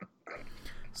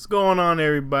What's going on,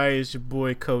 everybody? It's your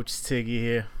boy, Coach Tiggy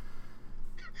here.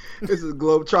 This is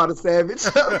Globetrotter Savage.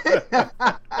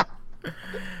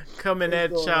 Coming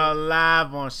at y'all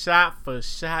live on Shot for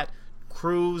Shot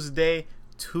Cruise Day,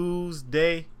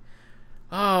 Tuesday.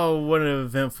 Oh, what an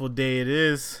eventful day it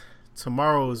is.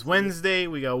 Tomorrow is Wednesday.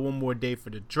 We got one more day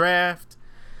for the draft.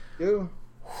 Yeah.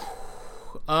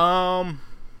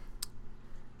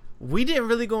 We didn't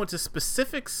really go into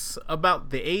specifics about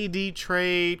the AD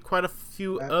trade, quite a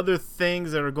few other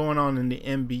things that are going on in the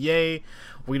NBA.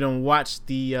 We done watched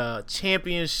the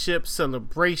championship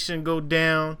celebration go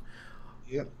down.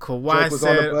 Yep.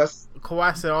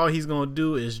 Kawhi said all he's going to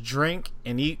do is drink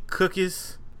and eat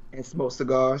cookies. And smoke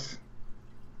cigars.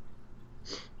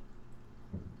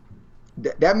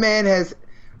 That man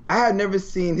I have never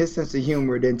seen his sense of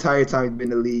humor the entire time he's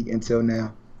been in the league until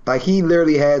now. Like, he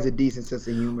literally has a decent sense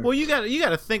of humor. Well, you got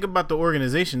to think about the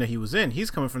organization that he was in.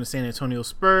 He's coming from the San Antonio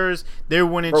Spurs. They're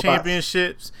winning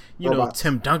championships. You know,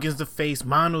 Tim Duncan's the face,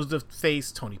 Mano's the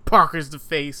face, Tony Parker's the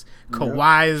face,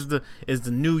 Kawhi is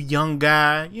the new young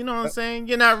guy. You know what I'm saying?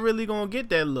 You're not really gonna get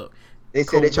that look. They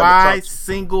said Kawhi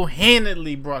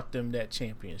single-handedly brought them that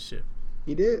championship.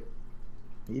 He did.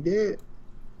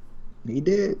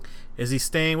 Is he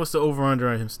staying? What's the over/under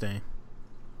on him staying?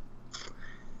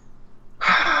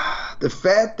 The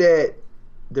fact that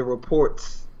the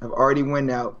reports have already went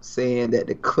out saying that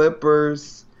the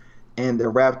Clippers and the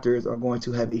Raptors are going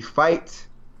to have a fight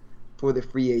for the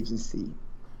free agency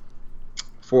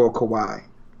for Kawhi.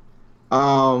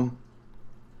 Kawhi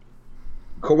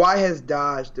has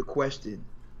dodged the question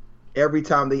every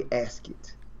time they ask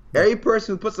it. Every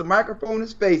person who puts a microphone in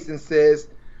his face and says,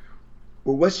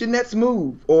 well, what's your next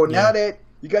move? Or now that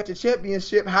you got your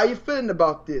championship, how you feeling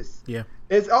about this? Yeah.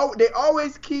 They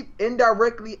always keep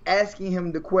indirectly asking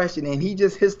him the question, and he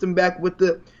just hits them back with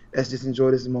let's just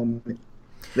enjoy this moment.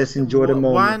 Let's enjoy the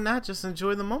moment. Why not just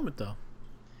enjoy the moment, though?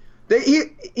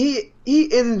 He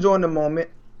is enjoying the moment,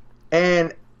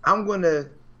 and quick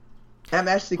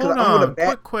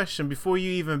question before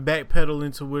you even backpedal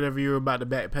into whatever you're about to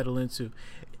backpedal into.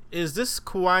 Is this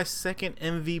Kawhi's second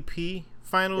MVP?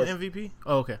 Final MVP?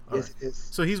 Oh, okay. All right.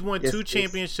 So he's won two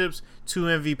championships, 2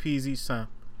 MVPs each time.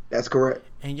 That's correct.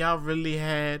 And y'all really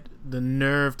had the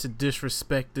nerve to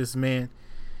disrespect this man,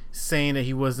 saying that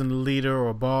he wasn't a leader or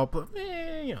a ball player.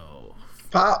 Man,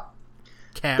 Pop.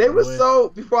 They were so,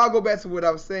 before I go back to what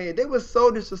I was saying, they were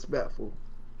so disrespectful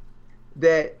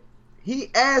that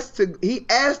he asked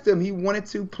him he wanted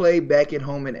to play back at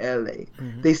home in LA.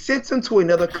 Mm-hmm. They sent him to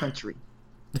another country.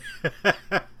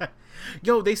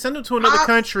 They sent him to another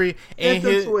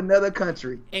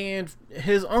country, and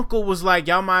his uncle was like,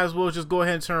 "Y'all might as well just go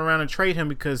ahead and turn around and trade him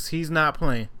because he's not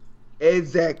playing."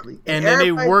 Exactly, and then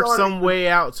they worked some way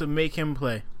out to make him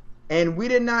play. And we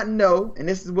did not know, and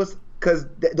this is what's because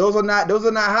those are not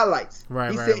highlights.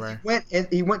 Right,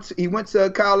 He went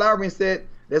to Kyle Lowry and said,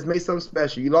 "Let's make something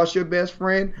special. You lost your best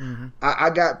friend. Mm-hmm. I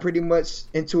got pretty much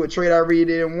into a trade I really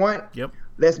didn't want. Yep.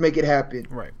 Let's make it happen."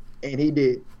 Right, and he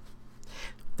did.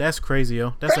 That's crazy,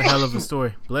 yo. That's a hell of a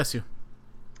story. Bless you.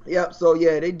 Yep. So,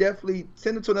 they definitely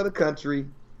sent him to another country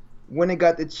when they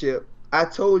got the chip. I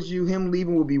told you him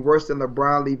leaving would be worse than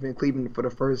LeBron leaving Cleveland for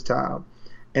the first time.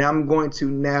 And I'm going to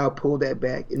now pull that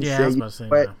back and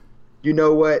you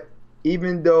know what?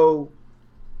 Even though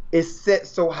it's set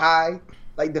so high,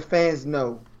 like the fans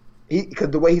know, because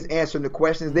the way he's answering the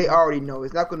questions, they already know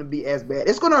it's not going to be as bad.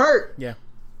 It's going to hurt. Yeah.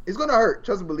 It's going to hurt.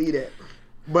 Trust and believe that.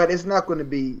 But it's not going to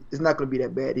be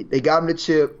that bad. They got him the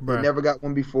chip. Right. They never got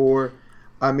one before.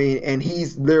 I mean, and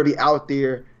he's literally out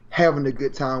there having a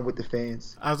good time with the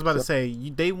fans. I was about to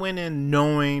say, they went in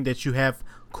knowing that you have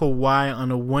Kawhi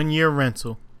on a 1-year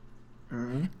rental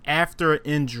after an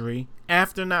injury,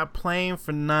 after not playing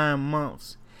for 9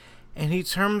 months, and he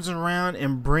turns around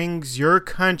and brings your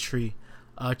country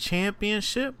a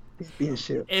championship.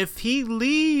 If he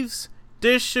leaves,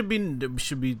 there should be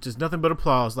just nothing but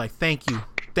applause. Like, thank you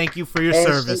for your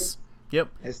service. Yep.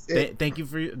 Thank you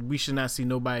for. We should not see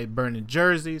nobody burning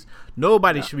jerseys.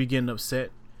 Nobody should be getting upset.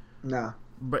 Nah.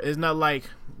 But it's not like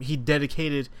he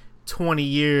dedicated 20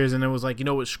 years and it was like, you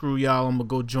know what, screw y'all, I'm gonna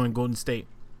go join Golden State.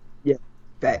 Yeah.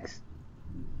 Facts.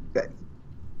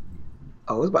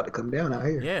 Oh, it's about to come down out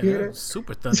here. Yeah.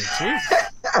 Super thunder.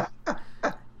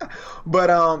 But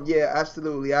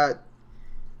absolutely.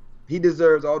 He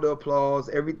deserves all the applause,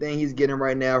 everything he's getting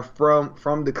right now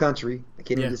from the country. I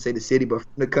can't even just say the city, but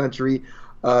from the country.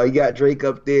 You got Drake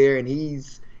up there, and he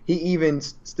even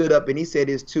stood up and he said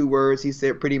his 2 words. He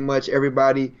said pretty much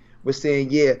everybody was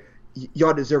saying,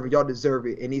 y'all deserve it. Y'all deserve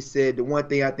it. And he said the one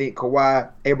thing I think Kawhi,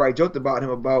 everybody joked about him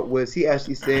about was he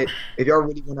actually said, if y'all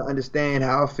really want to understand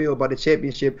how I feel about the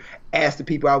championship, ask the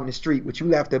people out in the street, which you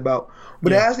laughed about.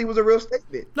 But it actually was a real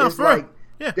statement. No, it's like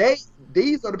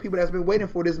these are the people that's been waiting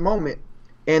for this moment,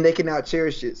 and they can now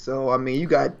cherish it. So, I mean, you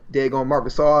got daggone Marc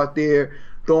Gasol out there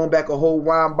throwing back a whole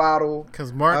wine bottle.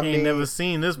 Because Mark ain't never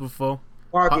seen this before.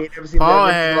 Mark ain't never seen Paul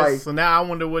that. has. So now I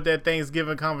wonder what that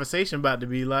Thanksgiving conversation about to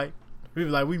be like. We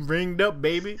like, we ringed up,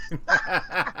 baby.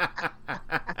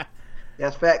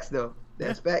 That's facts, though.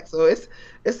 That's facts. So it's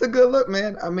a good look,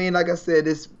 man. I mean, like I said,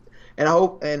 and I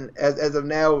hope, and as of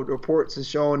now, reports have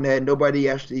shown that nobody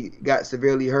actually got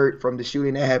severely hurt from the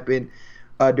shooting that happened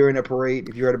during the parade.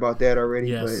 If you heard about that already,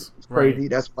 yes, but it's crazy. Right.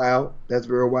 That's wild. That's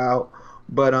real wild.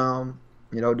 But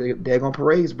they're gonna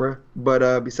parades, bro.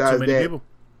 But besides that, people.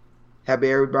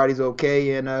 Happy everybody's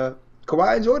okay, and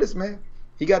Kawhi enjoyed this, man.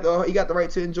 He got the right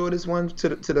to enjoy this one to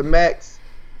the max,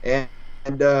 and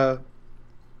I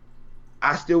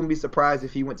still wouldn't be surprised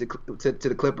if he went to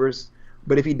the Clippers.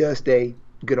 But if he does stay,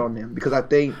 good on them, because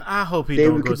I hope he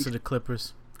don't go to the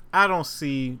Clippers. I don't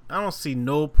see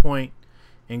no point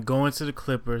in going to the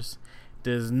Clippers.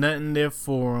 There's nothing there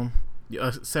for him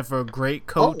except for a great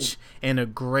coach and a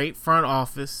great front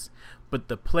office. But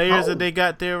the players that they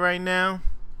got there right now,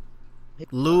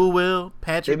 Lou Will,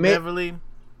 Patrick Beverly.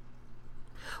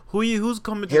 Who's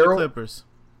coming to the Clippers?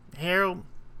 Harold.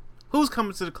 Who's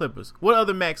coming to the Clippers? What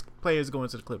other max players going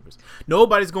to the Clippers?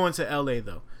 Nobody's going to LA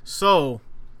though. So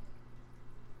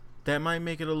that might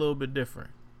make it a little bit different.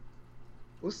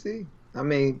 We'll see. I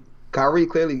mean, Kyrie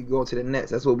clearly going to the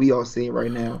Nets. That's what we all seeing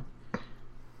right now.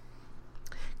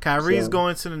 Kyrie's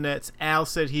going to the Nets. Al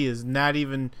said he is not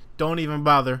even. Don't even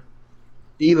bother.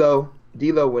 D'Lo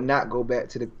would not go back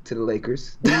to the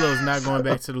Lakers. D'Lo's not going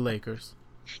back to the Lakers.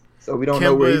 So we don't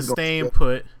know where he's staying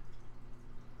put.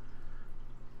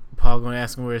 Paul gonna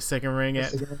ask him where his second ring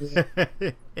at.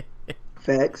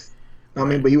 Facts. I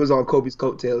mean, but he was on Kobe's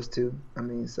coattails too. I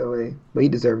mean, but he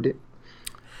deserved it.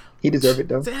 He deserved it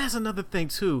though. That's another thing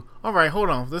too. All right,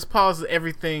 hold on. Let's pause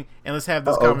everything and let's have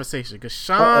this conversation. Because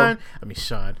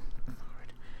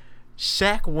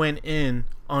Shaq went in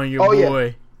on your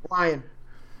boy Ryan.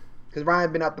 Because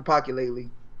Ryan been out the pocket lately,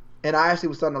 and I actually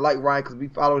was starting to like Ryan because we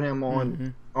followed him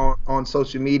on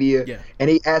social media, and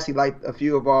he actually liked a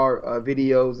few of our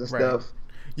videos and stuff.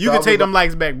 You can take them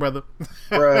likes back, brother.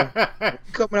 Bruh,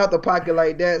 coming out the pocket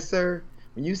like that, sir.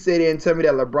 When you sit there and tell me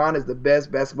that LeBron is the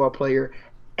best basketball player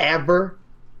ever,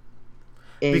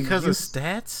 because of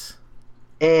stats,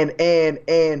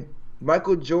 and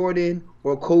Michael Jordan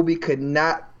or Kobe could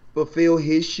not fulfill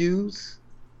his shoes.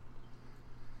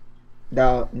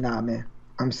 Nah, man.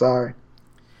 I'm sorry.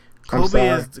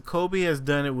 Kobe has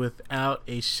done it without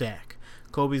a Shaq.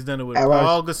 Kobe's done it with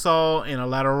Paul Gasol and a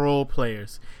lot of role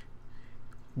players.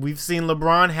 We've seen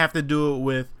LeBron have to do it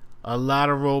with a lot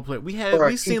of role players.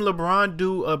 We've seen LeBron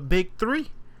do a big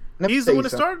three. He's the one that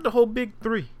started the whole big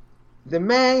three. The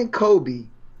man Kobe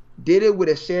did it with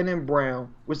a Shannon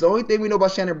Brown, which the only thing we know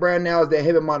about Shannon Brown now is that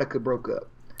him and Monica broke up.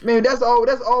 Man, that's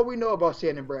all we know about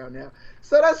Shannon Brown now.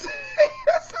 So that's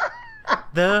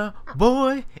the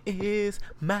boy is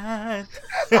mine.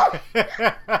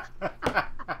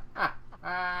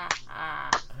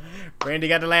 Brandy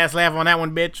got the last laugh on that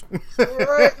one, bitch.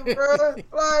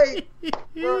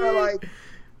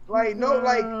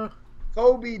 Like,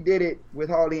 Kobe did it with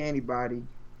hardly anybody.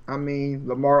 I mean,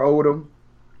 Lamar Odom,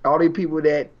 all these people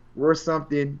that were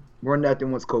something were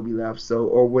nothing once Kobe left.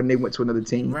 Or when they went to another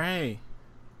team. Right.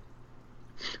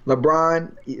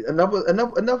 LeBron,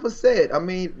 enough was said. I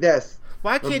mean, yes.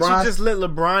 Why can't you just let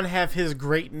LeBron have his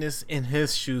greatness in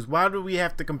his shoes? Why do we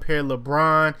have to compare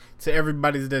LeBron to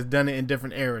everybody that's done it in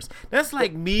different eras? That's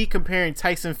like me comparing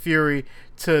Tyson Fury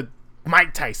to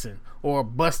Mike Tyson or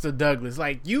Buster Douglas,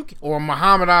 or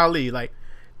Muhammad Ali.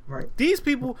 These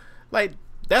people,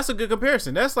 that's a good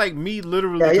comparison. That's like me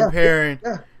literally comparing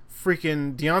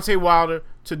freaking Deontay Wilder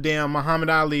to damn Muhammad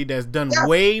Ali that's done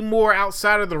way more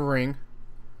outside of the ring.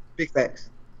 Big facts.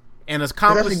 And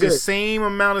accomplished the same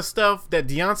amount of stuff that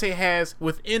Deontay has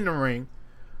within the ring.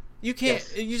 You can't.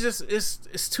 You just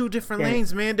it's two different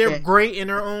lanes, man. They're great in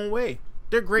their own way.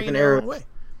 They're great in their own way.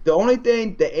 The only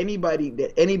thing that anybody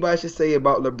should say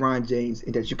about LeBron James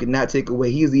is that you cannot take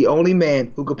away. He's the only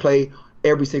man who could play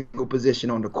every single position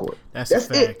on the court. That's a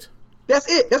fact.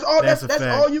 That's it. That's all. That's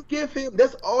all you give him.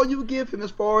 That's all you give him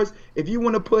as far as if you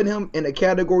want to put him in a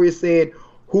category of saying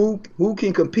who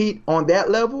can compete on that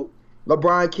level.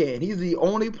 LeBron can. He's the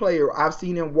only player I've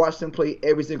seen him watch him play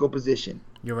every single position.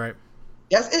 You're right.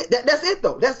 That's it. That's it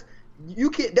though. That's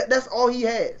all he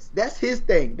has. That's his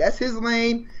thing. That's his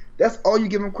lane. That's all you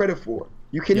give him credit for.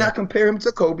 You cannot compare him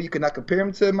to Kobe. You cannot compare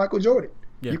him to Michael Jordan.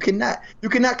 Yeah. You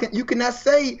cannot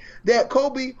say that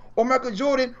Kobe or Michael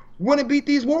Jordan wouldn't beat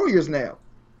these Warriors now.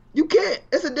 You can't.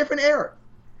 It's a different era.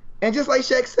 And just like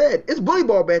Shaq said, it's bully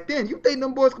ball back then. You think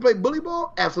them boys can play bully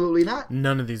ball? Absolutely not.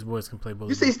 None of these boys can play bully ball.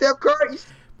 You see Steph Curry?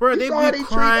 Bro, they be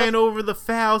crying over the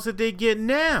fouls that they get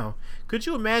now. Could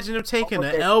you imagine them taking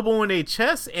an elbow in their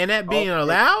chest and that being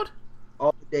allowed?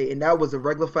 All day. And that was a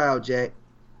regular foul, Jack.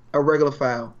 A regular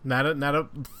foul. Not a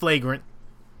flagrant.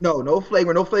 No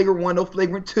flagrant. No flagrant 1, no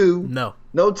flagrant 2.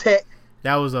 No tech.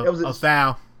 That was a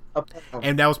foul.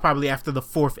 And that was probably after the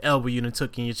 4th elbow you done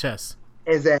took in your chest.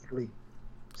 Exactly.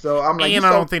 So I'm like, and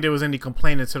I don't think there was any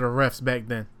complaining to the refs back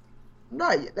then. No,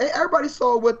 everybody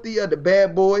saw what the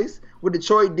bad boys, what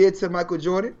Detroit did to Michael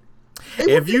Jordan.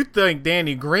 If you think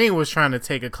Danny Green was trying to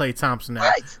take a Klay Thompson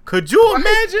out, could you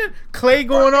imagine Klay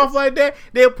going off like that?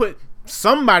 They'll put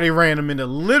somebody random in to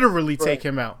literally take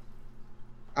him out.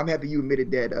 I'm happy you admitted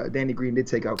that Danny Green did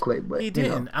take out Klay, but he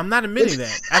didn't. I'm not admitting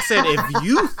that. I said if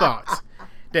you thought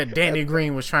that Danny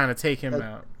Green was trying to take him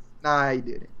out. Nah,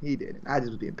 he didn't. I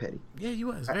just was being petty. Yeah, you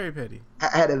was very petty.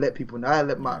 I had to let people know. I had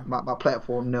to let my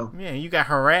platform know. Yeah, you got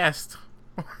harassed.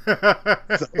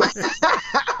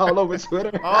 All over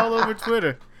Twitter. All over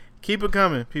Twitter. Keep it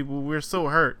coming, people. We're so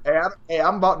hurt. Hey,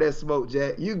 I'm about that smoke,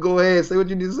 Jack. You go ahead and say what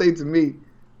you need to say to me.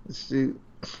 Shoot.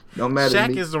 No matter.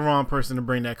 Shaq is the wrong person to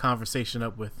bring that conversation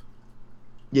up with.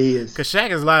 Yeah, he is. Because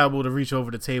Shaq is liable to reach over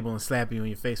the table and slap you in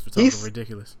your face for talking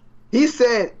ridiculous. He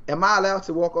said, "Am I allowed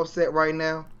to walk off set right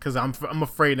now?" Because I'm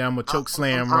afraid that I'm gonna choke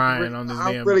slam Ryan on this damn.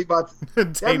 I'm really about to.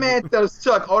 That man tells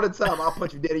Chuck all the time, "I'll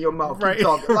punch you dead in your mouth." Right, keep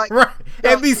talking. Like, right.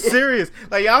 And be serious.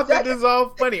 Like y'all think this is all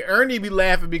funny. Ernie be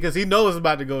laughing because he knows it's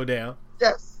about to go down.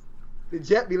 Yes, the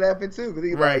Jet be laughing too because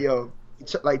he's like, "Yo,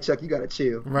 Chuck, you gotta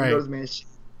chill." Right. You know this man.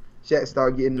 Shaq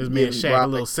start getting. This man Shaq a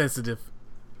little sensitive.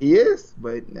 He is,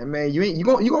 but that man, you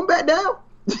gonna back down?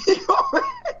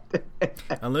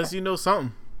 Unless you know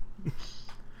something.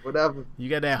 Whatever. You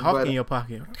got that hawk in your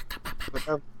pocket.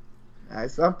 Whatever.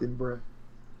 That's something, bro.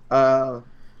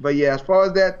 But yeah, as far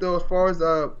as that though, as far as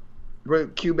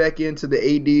bring Q back into the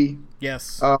AD.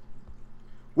 Yes.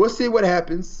 We'll see what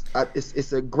happens.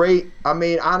 It's a great. I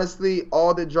mean, honestly,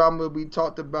 all the drama we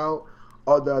talked about,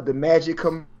 all the Magic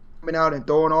coming out and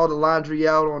throwing all the laundry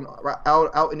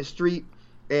out in the street,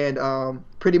 and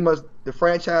pretty much the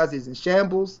franchise is in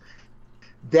shambles.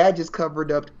 That just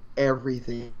covered up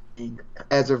everything.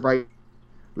 As of right,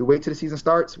 we wait till the season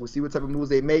starts. We'll see what type of moves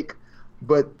they make,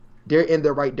 but they're in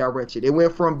the right direction. It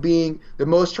went from being the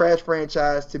most trash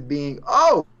franchise to being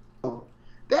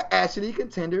they're actually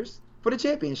contenders for the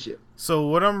championship. So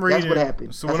what I'm reading, that's what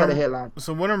happened. So that's how the headline.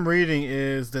 So what I'm reading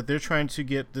is that they're trying to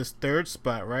get this 3rd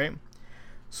spot, right?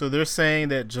 So they're saying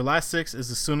that July 6th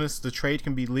is as soon as the trade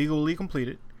can be legally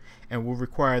completed, and will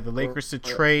require the Lakers to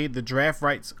trade the draft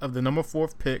rights of the number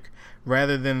 4th pick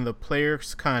rather than the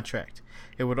player's contract.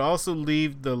 It would also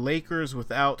leave the Lakers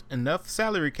without enough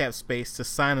salary cap space to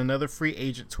sign another free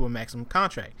agent to a maximum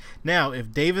contract. Now,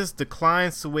 if Davis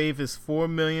declines to waive his $4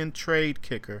 million trade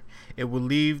kicker, it will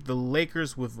leave the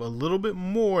Lakers with a little bit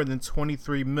more than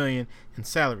 $23 million in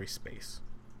salary space.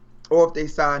 Or if they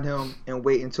sign him and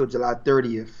wait until July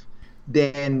 30th,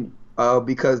 then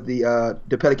because the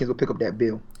Pelicans will pick up that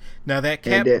bill. Now that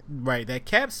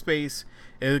cap space,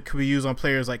 it could be used on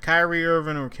players like Kyrie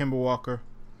Irving or Kemba Walker.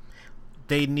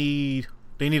 They need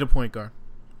a point guard.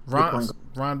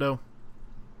 Rondo,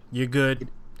 you're good,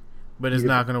 but it's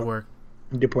not gonna work.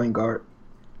 Need a point guard.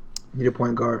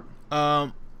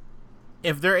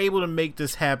 If they're able to make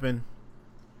this happen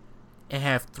and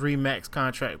have 3 max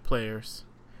contract players,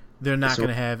 they're not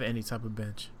gonna have any type of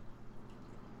bench.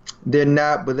 They're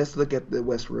not, but let's look at the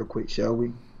West real quick, shall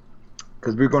we?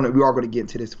 Because we are going to get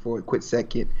into this for a quick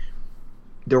second.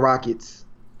 The Rockets,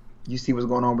 you see what's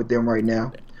going on with them right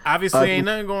now. Obviously, ain't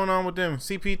nothing going on with them.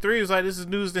 CP3 was like, this is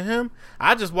news to him.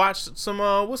 I just watched some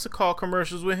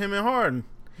commercials with him and Harden.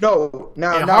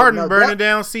 Harden burning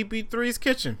down CP3's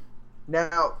kitchen.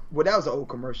 Now, well, that was an old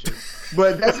commercial,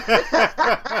 but that's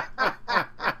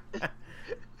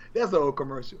an old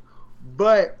commercial.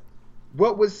 But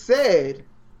what was said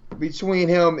between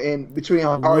him and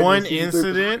Harden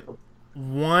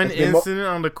one incident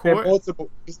on the court.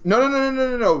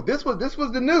 No. This was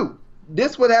the new.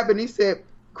 This what happened. He said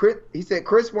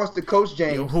Chris wants to coach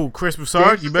James. Yo, who? Chris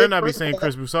Broussard? You better not be saying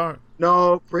Chris Broussard.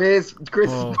 No, Chris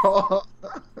Paul.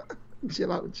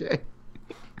 Chill out, Jay.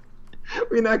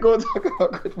 We're not going to talk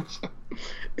about Chris Broussard.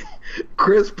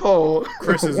 Chris Paul.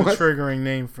 Chris is a triggering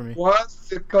name for me. Wants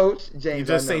to coach James. You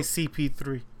just say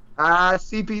CP3.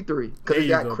 CP3. Because he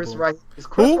got Chris right. It's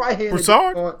Chris right here.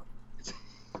 Broussard?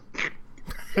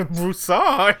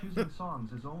 Broussard. Choosing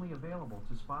songs is only available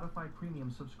to Spotify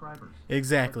Premium subscribers.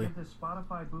 Exactly. Give this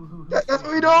Spotify boo-hoo-hoo That's what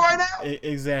we doing right now?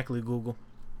 Exactly, Google.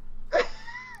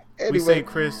 Anyway, We say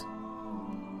Chris.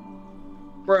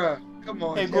 Bruh, come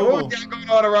on. Hey, Jay. Google. What we got going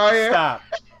on around here? Stop.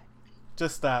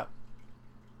 Just stop.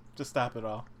 Just stop it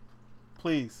all.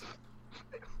 Please.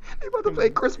 They about to play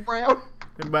Chris Brown.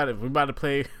 We about to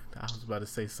play. I was about to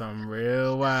say something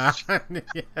real wild.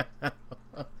 Yeah.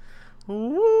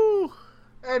 Woo.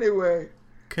 Anyway.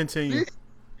 Continue.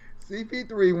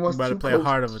 CP3 wants About to play coach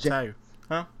Heart of a James. Tiger.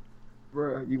 Huh?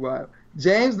 Bruh, you wild.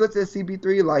 James looked at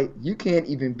CP3 like, you can't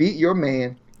even beat your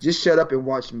man. Just shut up and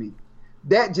watch me.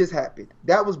 That just happened.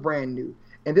 That was brand new.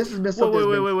 And this has been something.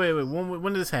 Wait.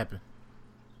 When did this happen?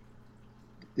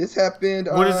 This happened.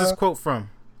 What is this quote from?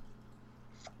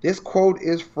 This quote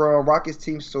is from Rockets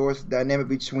team source, dynamic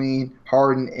between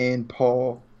Harden and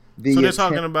Paul. So they're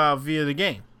talking about via the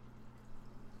game.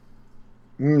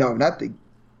 No, not the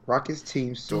Rockets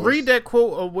team source. Read that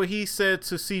quote of what he said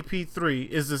to CP3.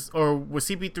 Is this, or what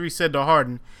CP3 said to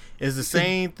Harden, is the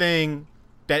same thing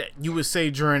that you would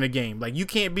say during a game. Like, you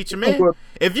can't beat your man.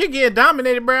 If you're getting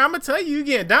dominated, bro, I'm gonna tell you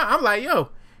getting down. I'm like, yo,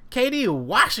 KD is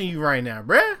watching you right now,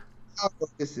 bro. I don't know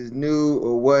if this is new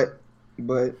or what,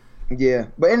 but yeah.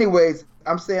 But anyways,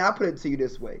 I'm saying I put it to you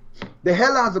this way: the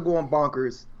headlines are going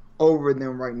bonkers over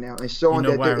them right now and showing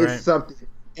that there is something,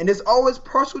 and it's always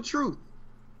partial truth.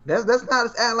 That's not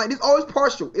as act like it's always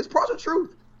partial. It's partial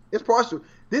truth. It's partial.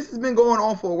 This has been going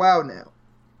on for a while now.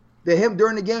 That him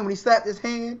during the game when he slapped his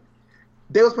hand,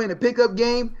 they was playing a pickup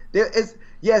game.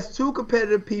 Yes, two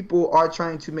competitive people are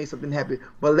trying to make something happen,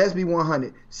 but let's be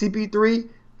 100. CP3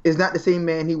 is not the same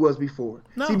man he was before.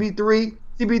 No.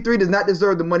 CP3 does not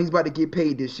deserve the money he's about to get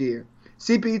paid this year.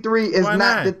 CP3 is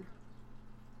not.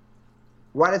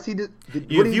 Why does he?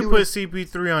 If you put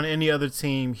CP3 on any other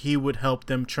team, he would help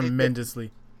them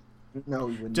tremendously. No,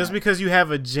 he would just not. because you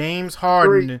have a James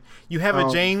Harden, a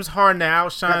James Harden that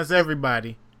outshines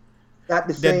everybody. Not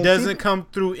the same. That doesn't come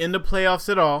through in the playoffs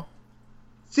at all.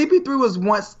 CP3 was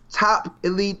once top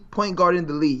elite point guard in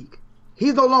the league.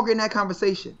 He's no longer in that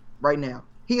conversation right now.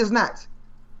 He is not.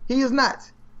 He is not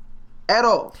at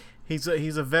all. He's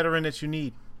a veteran that you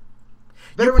need.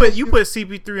 You put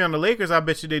CP3 on the Lakers, I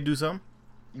bet you they do something.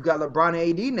 You got LeBron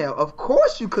and AD now. Of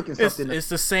course you cooking something. It's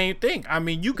the same thing. I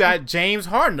mean, you got James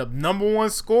Harden, the number one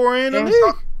scorer in the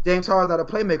league. James Harden's not a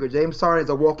playmaker. James Harden is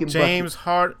a walking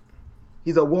bucket.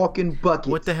 He's a walking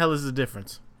bucket. What the hell is the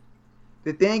difference?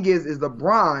 The thing is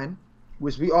LeBron,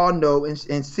 which we all know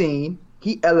and seen,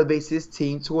 he elevates his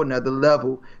team to another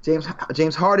level.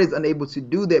 James Harden is unable to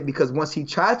do that because once he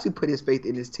tried to put his faith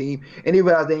in his team and he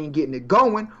realized they ain't getting it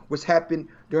going, which happened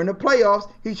during the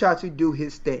playoffs, he tried to do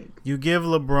his thing. You give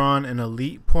LeBron an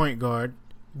elite point guard,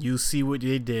 you see what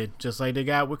they did. Just like they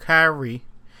got with Kyrie.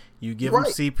 You give him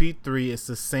CP3, it's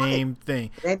the same thing.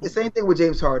 It ain't the same thing with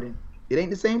James Harden. It ain't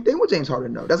the same thing with James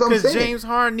Harden, though. That's what I'm saying. Because James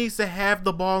Harden needs to have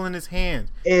the ball in his hands.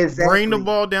 Exactly. Bring the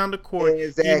ball down the court.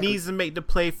 Exactly. He needs to make the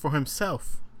play for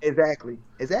himself. Exactly.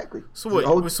 So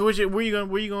what? So where you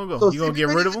gonna go? So you gonna get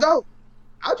rid of him? I'll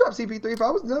drop CP3 if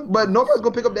I was them. But nobody's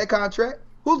gonna pick up that contract.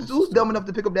 Who's dumb enough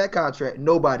to pick up that contract?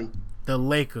 Nobody. The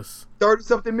Lakers.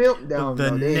 30-something million.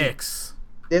 The Knicks.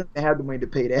 They don't have the money to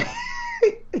pay that.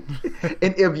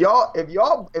 And if y'all pay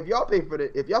for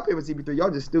CP3, y'all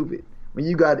just stupid. When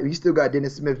you still got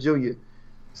Dennis Smith Jr.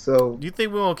 So do you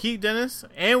think we're gonna keep Dennis?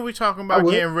 And we're talking about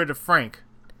getting rid of Frank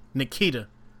Nikita,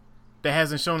 that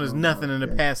hasn't shown us nothing in the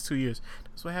past 2 years.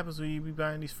 That's what happens when you be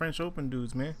buying these French Open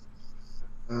dudes, man.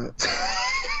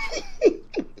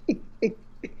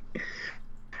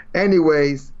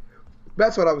 Anyways,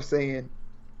 that's what I was saying.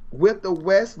 With the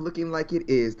West looking like it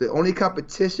is, the only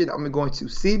competition I'm going to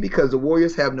see, because the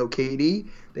Warriors have no KD,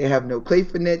 they have no play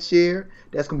for next year.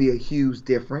 That's going to be a huge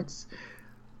difference.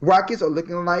 Rockets are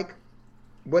looking like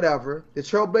whatever. The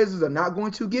Trailblazers are not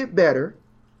going to get better.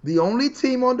 The only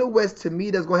team on the West, to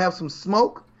me, that's going to have some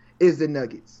smoke is the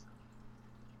Nuggets.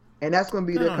 And that's going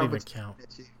to be their competition. Even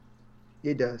count.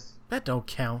 It does. That don't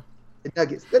count. The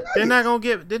Nuggets. They're not gonna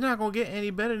get any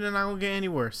better. They're not gonna get any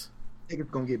worse. I think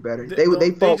it's gonna get better.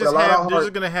 They fought with a lot of heart. They're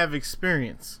just gonna have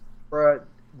experience. Bruh,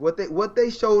 what they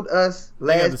showed us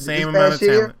they have the same amount of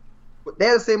talent. They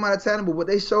had the same amount of talent, but what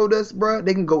they showed us, bruh,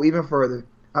 they can go even further.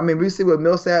 I mean, we see what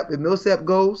Millsap, if Millsap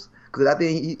goes, because I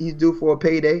think he's due for a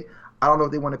payday. I don't know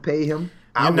if they want to pay him.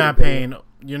 You're not paying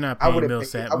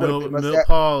Millsap.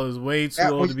 Paul is way too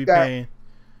old to be paying.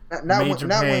 Major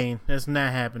pain. That's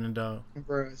not happening, dog.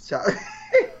 When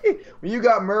you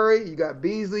got Murray, you got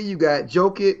Beasley, you got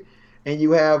Jokic, and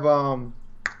you have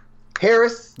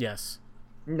Harris. Yes.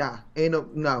 Nah,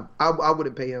 ain't no. I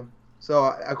wouldn't pay him. So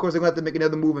of course they're gonna have to make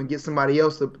another move and get somebody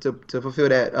else to fulfill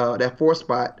that fourth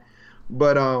spot.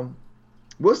 But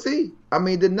we'll see. I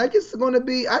mean, the Nuggets are gonna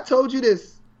be. I told you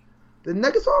this. The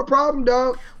Nuggets are a problem,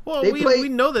 dog. Well, we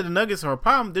know that the Nuggets are a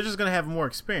problem. They're just gonna have more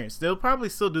experience. They'll probably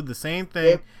still do the same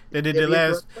thing that they did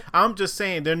last. I'm just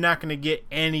saying they're not gonna get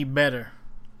any better.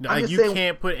 Like you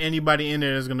can't put anybody in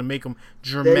there that's gonna make them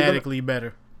dramatically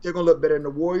better. They're going to look better than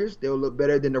the Warriors. They'll look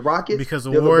better than the Rockets. Because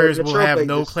the Warriors will have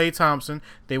no Klay Thompson.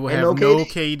 They will have no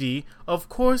KD. Of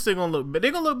course they're going to look better.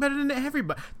 They're going to look better than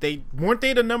everybody. Weren't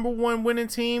they the number one winning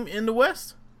team in the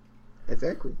West?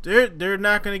 Exactly. They're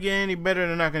not going to get any better.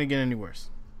 They're not going to get any worse.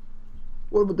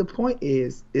 Well, but the point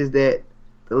is that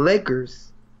the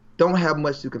Lakers don't have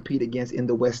much to compete against in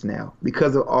the West now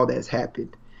because of all that's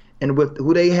happened. And with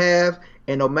who they have,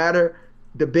 and no matter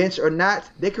the bench or not,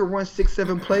 they can run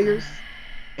 6-7 players.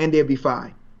 And they'll be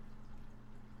fine.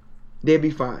 They'll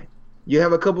be fine. You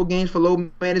have a couple games for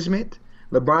load management.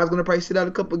 LeBron's going to probably sit out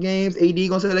a couple games. AD going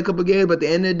to sit out a couple games. But at the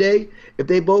end of the day, if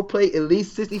they both play at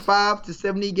least 65 to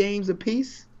 70 games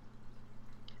apiece,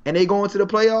 and they go into the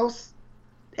playoffs,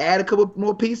 add a couple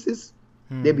more pieces,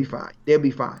 they'll be fine. They'll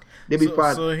be fine. They'll be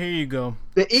fine. So here you go.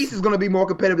 The East is going to be more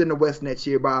competitive than the West next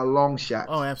year by a long shot.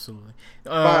 Oh, absolutely.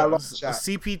 By a long shot.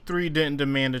 CP3 didn't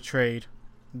demand a trade.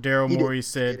 Daryl Morey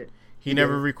said he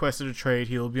never requested a trade.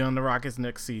 He'll be on the Rockets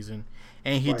next season.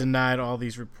 And he denied all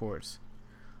these reports.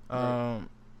 I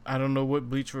don't know what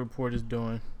Bleacher Report is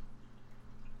doing.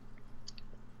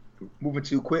 Moving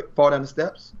too quick, fall down the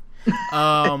steps.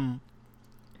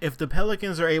 If the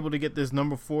Pelicans are able to get this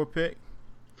number 4 pick,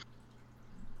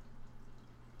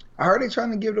 I heard they're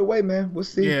trying to give it away, man. We'll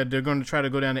see. Yeah, they're going to try to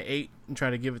go down to 8 and try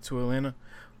to give it to Atlanta.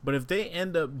 But if they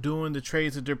end up doing the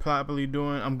trades that they're probably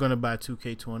doing, I'm going to buy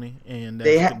 2K20. And that's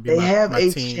they have a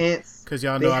team. Chance. Because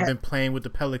y'all know I've been playing with the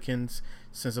Pelicans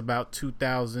since about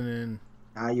 2013.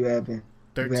 Nah, you haven't.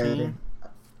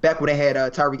 Back when they had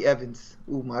Tyreke Evans.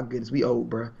 Oh, my goodness. We old,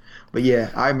 bro. But,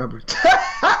 yeah, I remember.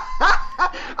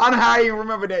 I don't know how I even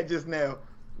remember that just now.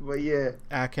 But, yeah.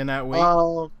 I cannot wait.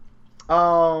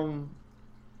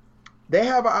 They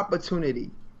have an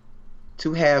opportunity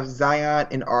to have Zion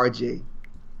and RJ.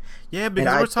 Yeah,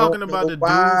 because we're talking about the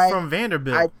dude from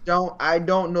Vanderbilt. I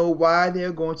don't know why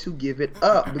they're going to give it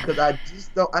up because I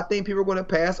just don't. I think people are going to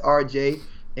pass RJ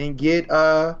and get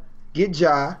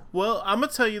Ja. Well, I'm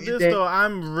gonna tell you this though. I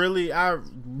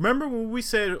remember when we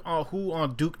said who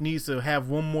on Duke needs to have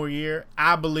one more year.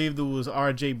 I believed it was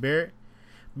RJ Barrett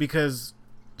because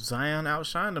Zion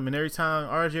outshined him, and every time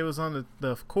RJ was on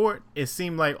the court, it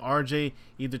seemed like RJ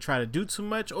either tried to do too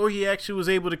much or he actually was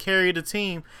able to carry the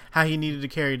team how he needed to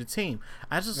carry the team.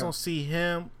 I just don't see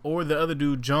him or the other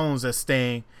dude Jones that's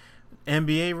staying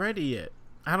NBA ready yet.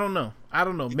 I don't know.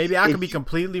 Maybe I could be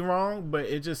completely wrong, but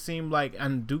it just seemed like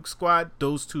on Duke squad,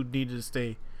 those two needed to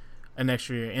stay an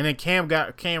extra year. And then Cam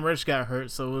Reddish got hurt,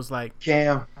 so it was like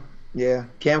Cam. Yeah,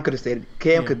 Cam could have stayed.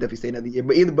 Cam could definitely stay another year.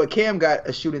 But Cam got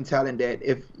a shooting talent that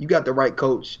if you got the right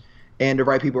coach and the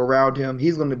right people around him,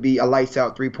 he's going to be a lights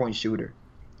out 3-point shooter.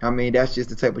 I mean, that's just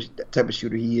the type of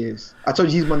shooter he is. I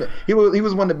told you he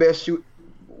was one of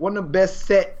the best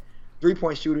set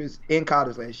 3-point shooters in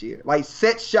college last year. Like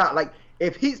set shot, like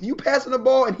if you passing the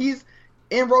ball and he's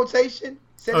in rotation.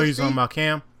 He's talking about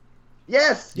Cam.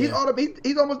 Yes, he's almost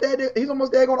there. He's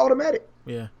almost there going automatic.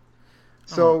 Yeah.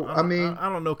 So I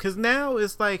don't know, because now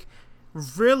it's like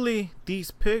really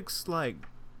these picks, like,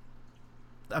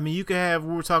 I mean, you could have,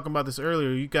 we were talking about this earlier,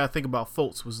 you got to think about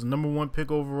Fultz was the number 1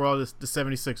 pick overall, the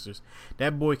 76ers.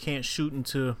 That boy can't shoot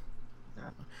until,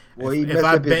 if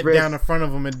I bent down in front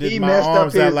of him and did my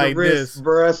arms out like this.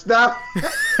 Bruh, stop.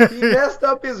 He messed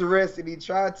up his wrist and he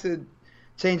tried to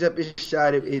change up his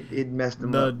shot. It messed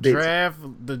him up.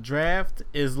 The draft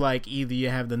is like either you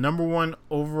have the number 1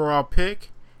 overall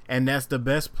pick, and that's the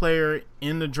best player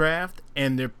in the draft,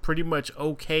 and they're pretty much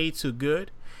okay to good.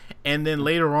 And then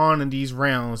later on in these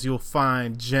rounds, you'll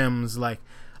find gems like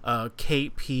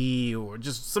KP or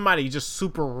just somebody just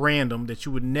super random that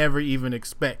you would never even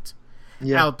expect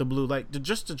out the blue. Like the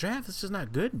draft is just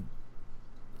not good.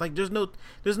 Like there's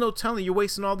no telling. You're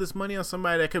wasting all this money on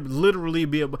somebody that could literally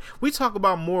be we talk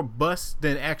about more busts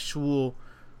than actual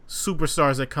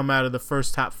superstars that come out of the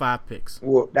first top 5 picks.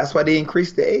 Well, that's why they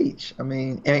increased the age. I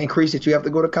mean, and increased that you have to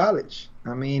go to college.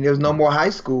 I mean, there's no more high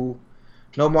school.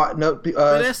 No more. No. But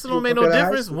that still don't make no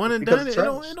difference. One and done. It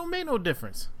don't make no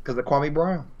difference. Because of Kwame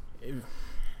Brown.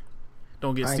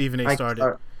 Don't get Stephen A.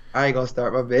 started. I ain't gonna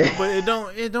start, my bad. But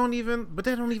that don't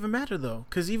even matter though.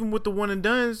 Because even with the one and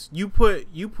dones, you put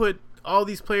all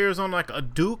these players on like a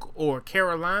Duke or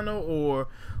Carolina or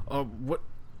what.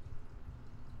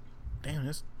 damn,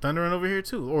 it's thundering over here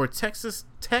too, or Texas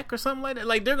Tech or something like that.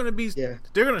 Like they're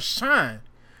gonna shine.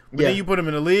 But then you put them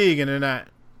in the league and they're not.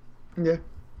 Yeah,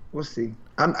 we'll see.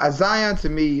 Zion to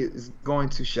me is going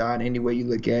to shine any way you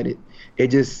look at it.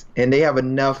 And they have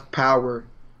enough power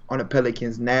on the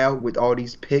Pelicans now with all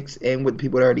these picks and with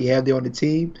people that already have there on the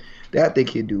team that I think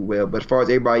he'll do well. But as far as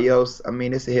everybody else, I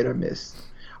mean, it's a hit or miss.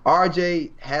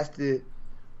 RJ,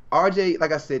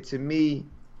 like I said, to me,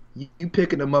 you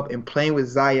picking them up and playing with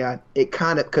Zion, it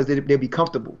kind of, because they'll be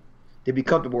comfortable. They'll be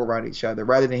comfortable around each other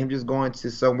rather than him just going to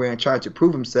somewhere and trying to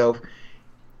prove himself.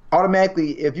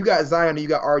 Automatically, if you got Zion and you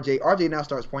got RJ now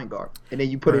starts point guard. And then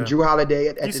you put in Drew Holiday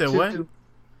at the 2. What?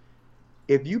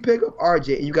 If you pick up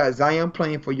RJ and you got Zion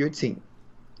playing for your team,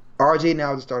 RJ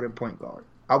now is the starting point guard.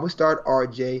 I would start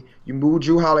RJ. You move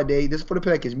Drew Holiday. This is for the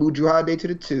Pelicans. Move Drew Holiday to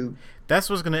the 2. That's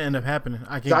what's going to end up happening.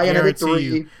 I can Zion guarantee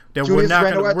you that we're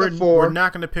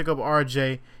not going to pick up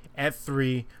RJ at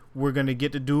 3. We're going to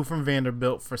get the dude from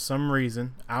Vanderbilt for some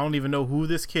reason. I don't even know who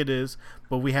this kid is,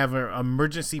 but we have an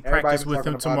emergency practice with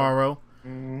him tomorrow.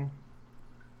 Mm-hmm.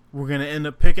 We're going to end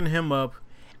up picking him up,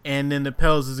 and then the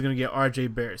Pels is going to get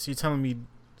RJ Barrett. So you're telling me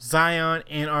Zion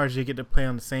and RJ get to play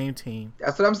on the same team?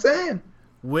 That's what I'm saying.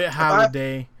 With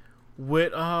Holiday,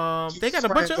 with they got a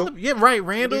bunch of other,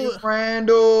 Randall.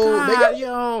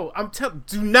 God,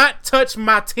 do not touch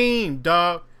my team,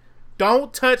 dog.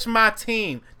 Don't touch my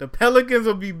team. The Pelicans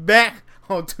will be back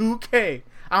on 2K.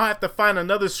 I'll have to find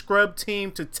another scrub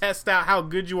team to test out how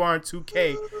good you are in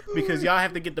 2K because y'all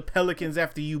have to get the Pelicans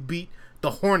after you beat the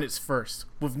Hornets first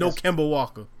with no Kemba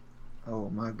Walker.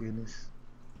 Oh my goodness!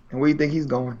 And where do you think he's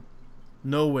going?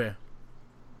 Nowhere.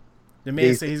 The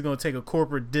man said he's going to take a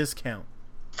corporate discount.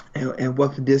 And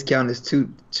what the discount is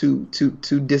too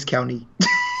discounty.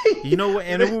 You know what?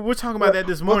 And we're talking about that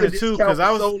this morning too, because I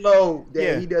was so low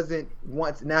that he doesn't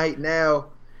want now.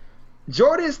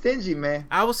 Jordan's stingy, man.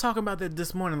 I was talking about that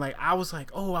this morning. Like I was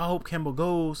like, oh, I hope Kemba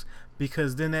goes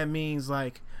because then that means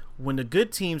like when the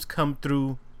good teams come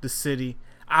through the city,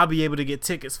 I'll be able to get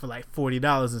tickets for like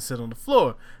 $40 and sit on the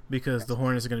floor because the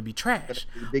Hornets are going to be trash.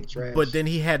 Big trash. But then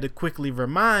he had to quickly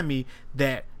remind me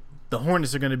that the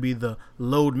Hornets are going to be the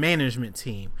load management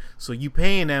team. So you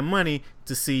paying that money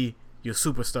to see your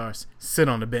superstars sit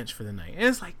on the bench for the night. And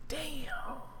it's like, damn.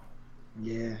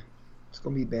 Yeah, it's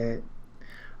going to be bad.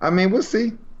 I mean, we'll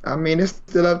see. I mean, it's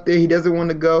still up there. He doesn't want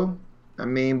to go. I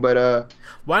mean, but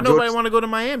why nobody want to go to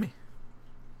Miami?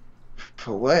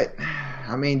 For what?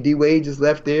 I mean, D-Wade just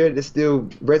left there. There's still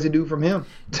residue from him.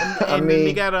 I mean,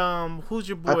 we got who's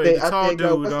your boy? The tall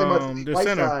dude, the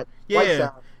center.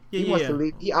 Whiteside. He wants to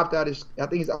leave. He opted out. I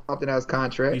think he's opted out his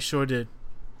contract. He sure did.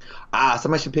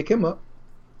 Somebody should pick him up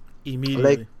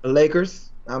immediately.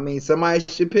 Lakers. I mean, somebody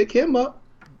should pick him up.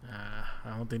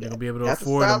 I don't think they'll be able to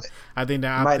afford him. I think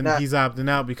he's opting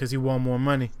out because he want more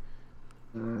money.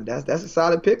 That's a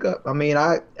solid pickup. I mean,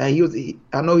 I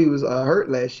know he was hurt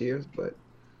last year, but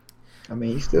I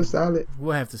mean he's still solid.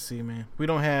 We'll have to see, man. We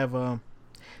don't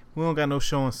got no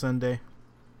show on Sunday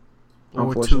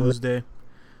or Tuesday,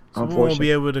 so we won't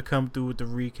be able to come through with the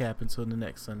recap until the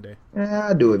next Sunday. Yeah,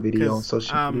 I'll do a video on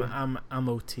social media. I'm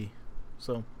OT,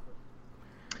 so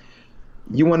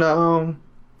you wanna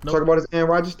talk about this Aaron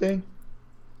Rodgers thing?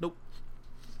 Nope.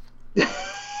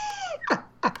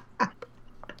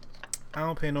 I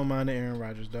don't pay no mind to Aaron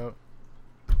Rodgers, dog.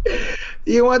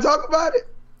 You want to talk about it?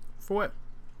 For what?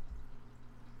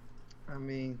 I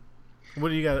mean, what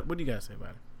do you got to say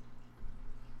about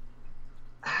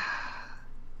it?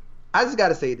 I just got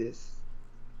to say this,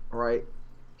 right?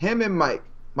 Him and Mike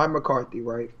McCarthy,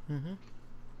 right? Mm-hmm.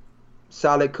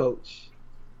 Solid coach.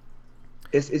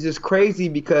 It's just crazy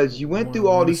because you went through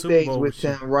all these things with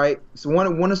him, right? So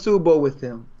won a Super Bowl with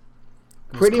him.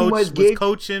 Was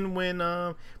coaching when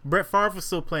Brett Favre was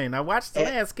still playing. I watched the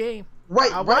last game.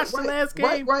 I watched the last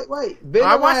game. Right.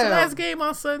 I watched the last game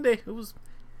on Sunday. It was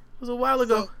a while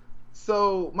ago.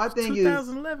 So my thing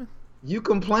 2011. is, you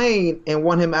complain and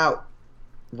want him out,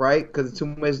 right? Because too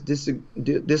much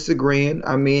disagreeing.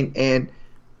 I mean, and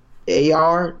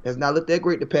AR has not looked that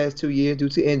great the past 2 years due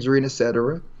to injury and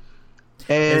etc.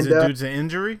 And is it due to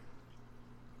injury?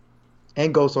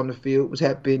 And ghosts on the field, which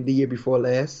happened the year before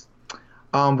last.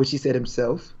 Which he said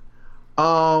himself.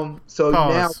 So Pause.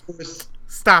 Now, of course,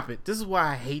 stop it. This is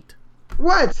why I hate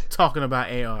talking about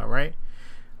AR. Right?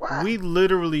 Why? We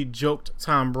literally joked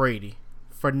Tom Brady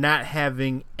for not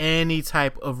having any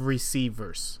type of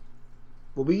receivers.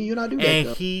 Well, you not do that. And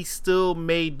though. He still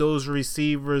made those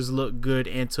receivers look good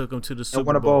and took them to the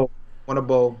Super Bowl. Won a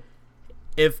bowl.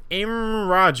 If Aaron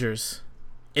Rodgers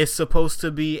is supposed to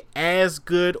be as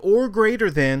good or greater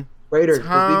than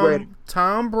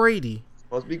Tom Brady.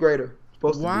 Supposed to be greater.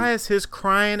 supposed to be. Why is his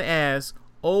crying ass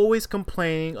always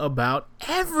complaining about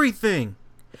everything?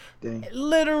 Dang.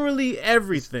 Literally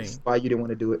everything. That's why you didn't want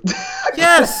to do it.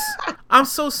 Yes, I'm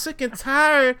so sick and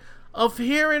tired of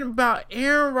hearing about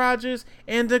Aaron Rodgers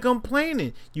and the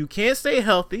complaining. You can't stay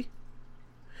healthy.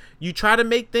 You try to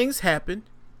make things happen,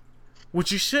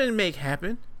 which you shouldn't make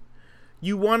happen.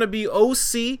 You want to be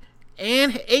OC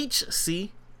and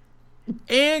HC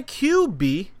and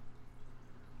QB.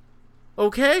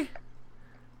 Okay?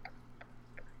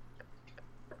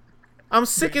 I'm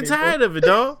sick and tired of it,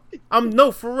 dog.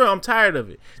 For real, I'm tired of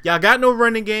it. Y'all got no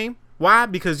running game. Why?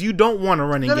 Because you don't want a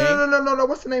running game. No.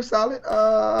 What's the name, Solid?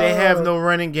 They have no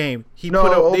running game. They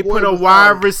put a wide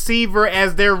solid receiver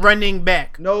as their running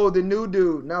back. No, the new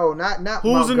dude. No, not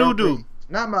Who's the new Montgomery. dude?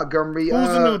 Not Montgomery. Who's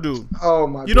the new dude? Oh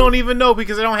my! You don't even know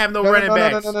because they don't have no running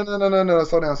backs. No.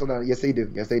 Slow down. Yes, they do.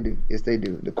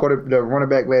 The running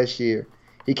back last year,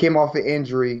 he came off an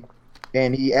injury,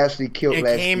 and he actually killed It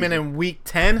last came season. in week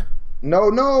 10. No.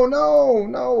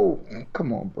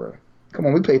 Come on, bro. Come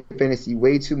on, we played fantasy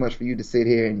way too much for you to sit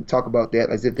here and talk about that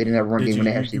as if they didn't have a run game when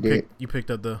they actually did. You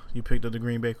picked up the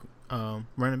Green Bay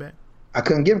running back. I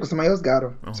couldn't get him because somebody else got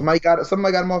him. Oh. Somebody got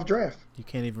him off draft. You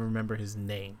can't even remember his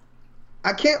name.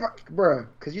 I can't, bro,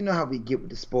 because you know how we get with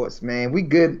the sports, man. We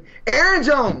good. Aaron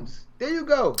Jones. There you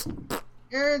go.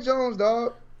 Aaron Jones,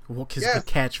 dog. Well, because he could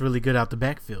catch really good out the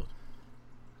backfield.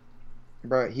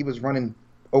 Bro, he was running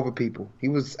over people. He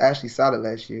was actually solid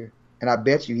last year. And I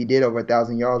bet you he did over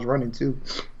 1,000 yards running, too.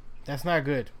 That's not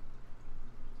good.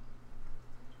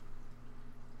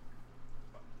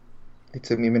 It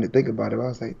took me a minute to think about it. I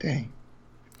was like, dang.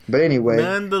 But anyway.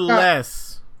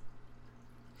 Nonetheless,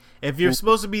 if you're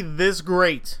supposed to be this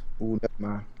great. Ooh, never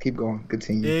mind. Keep going.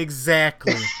 Continue.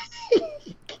 Exactly.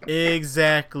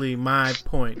 Exactly my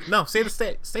point. No, say the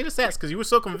stats. Say the stats because you were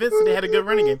so convinced that they had a good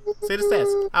running game. Say the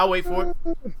stats. I'll wait for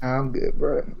it. I'm good,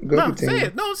 bro. Say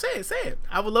it. No, say it. Say it.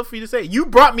 I would love for you to say it. You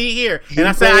brought me here, and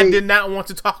I said I did not want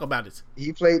to talk about it.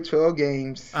 He played 12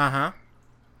 games. Uh-huh.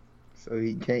 So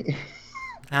he can't.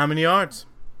 How many yards?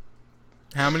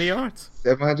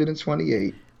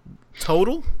 728.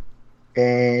 Total?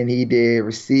 And he did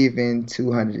receiving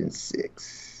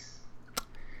 206.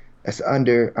 That's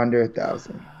under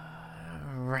 1,000.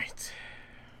 Right.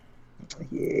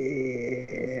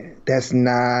 Yeah, that's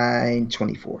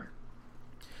 924.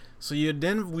 So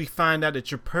we find out that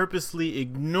you're purposely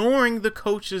ignoring the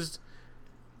coach's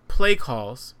play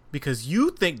calls because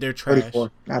you think they're trash.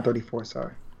 34, not 34.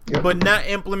 Sorry. Yep. But not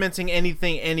implementing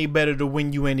anything any better to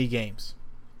win you any games.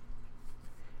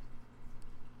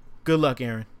 Good luck,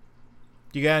 Aaron.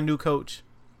 You got a new coach.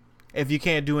 If you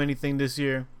can't do anything this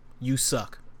year, you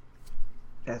suck.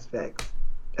 That's facts.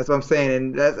 That's what I'm saying,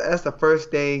 and that's the first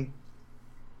thing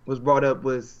was brought up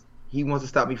was he wants to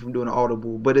stop me from doing an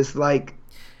audible. But it's like,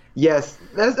 yes,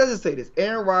 let's just say this: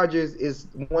 Aaron Rodgers is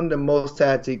one of the most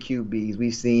talented QBs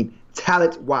we've seen,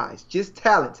 talent-wise, just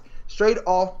talent, straight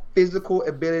off physical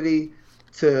ability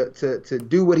to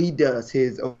do what he does.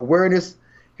 His awareness,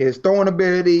 his throwing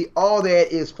ability, all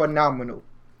that is phenomenal.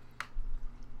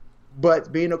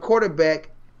 But being a quarterback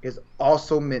is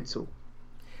also mental.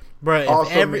 Bro,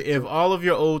 if all of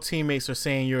your old teammates are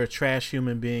saying you're a trash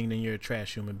human being, then you're a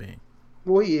trash human being.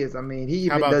 Well, he is. I mean, he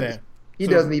How even about doesn't. that? He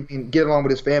doesn't even get along with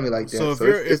his family like that. So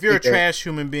if you're a trash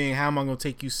human being, how am I going to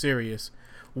take you serious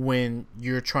when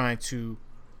you're trying to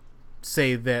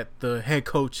say that the head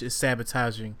coach is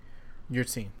sabotaging your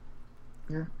team?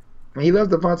 Yeah. I mean, he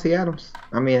loves Devontae Adams.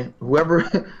 I mean, whoever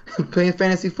playing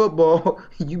fantasy football,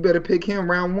 you better pick him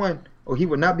round 1. Or he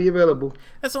will not be available.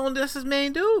 That's his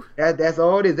main dude. That's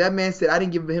all it is. That man said I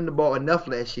didn't give him the ball enough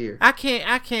last year. I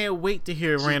can't wait to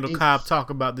hear Randall Cobb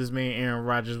talk about this man Aaron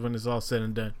Rodgers when it's all said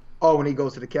and done. Oh, when he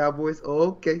goes to the Cowboys? Oh,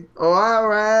 okay. Oh, all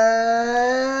right.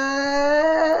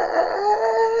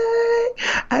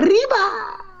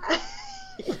 Arriba.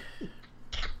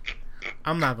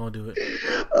 I'm not gonna do it.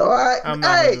 All right. I'm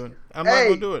not gonna do it. I'm not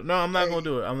gonna do it. No, I'm not gonna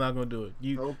do it. I'm not gonna do it.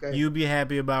 You be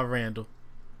happy about Randall.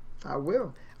 I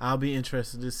will. I'll be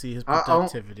interested to see his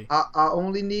productivity. I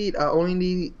only need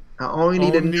two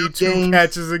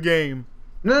catches a game.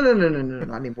 No. I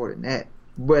need more than that.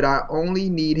 But I only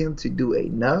need him to do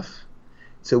enough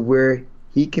to where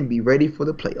he can be ready for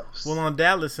the playoffs. Well, on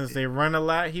Dallas, since they run a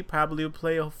lot, he probably will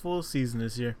play a full season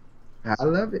this year. I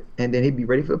love it. And then he'd be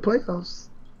ready for the playoffs.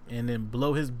 And then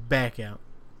blow his back out.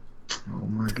 Oh,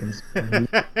 my goodness.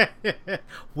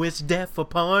 Wish death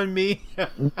upon me.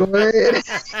 Go ahead.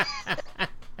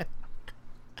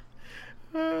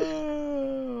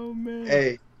 Oh, man.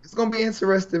 Hey, it's going to be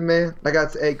interesting, man. Like I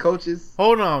said, hey, coaches.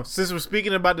 Hold on. Since we're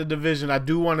speaking about the division, I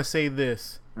do want to say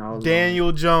this.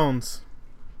 Daniel Jones.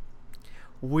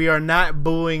 We are not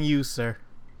booing you, sir.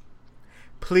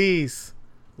 Please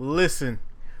listen.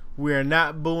 We are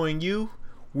not booing you.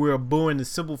 We are booing the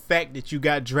simple fact that you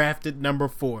got drafted number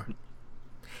 4.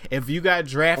 If you got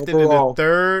drafted in the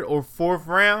 3rd or 4th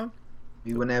round,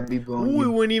 we wouldn't be booing we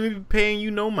you. wouldn't even be paying you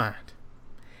no mind.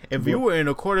 If you were in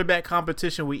a quarterback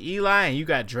competition with Eli and you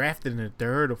got drafted in the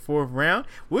 3rd or 4th round,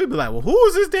 we'd be like, well, who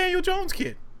is this Daniel Jones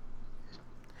kid?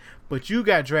 But you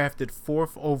got drafted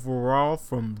 4th overall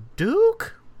from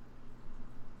Duke?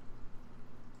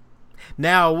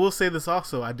 Now, I will say this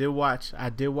also. I did watch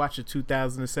the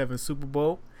 2007 Super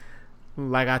Bowl.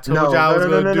 Like I told y'all I was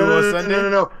going to do on Sunday.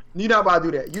 No. You're not about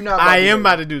to do that. I am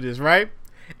about to do this, right?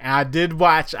 And I did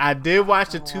watch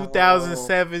the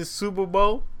 2007 Super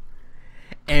Bowl.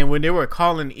 And when they were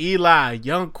calling Eli a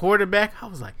young quarterback, I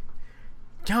was like,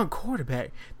 young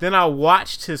quarterback? Then I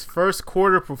watched his first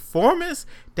quarter performance.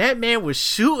 That man was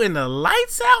shooting the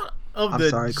lights out of the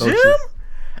gym. Coaches.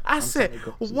 I said,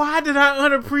 why did I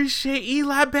unappreciate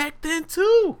Eli back then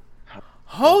too?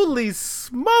 Holy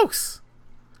smokes.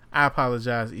 I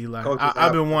apologize, Eli.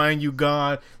 I've been wanting you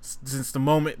gone since the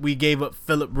moment we gave up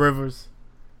Phillip Rivers.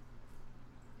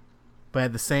 But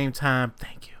at the same time,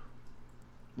 thank you.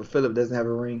 But Phillip doesn't have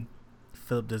a ring.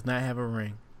 Phillip does not have a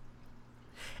ring.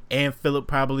 And Phillip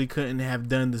probably couldn't have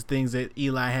done the things that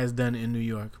Eli has done in New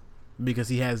York because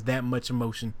he has that much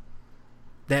emotion.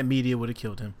 That media would have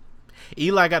killed him.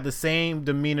 Eli got the same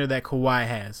demeanor that Kawhi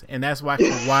has, and that's why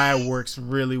Kawhi works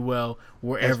really well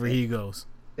wherever he goes.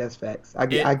 That's facts. I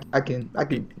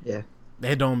can, yeah.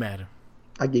 That don't matter.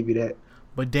 I give you that.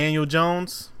 But Daniel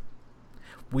Jones,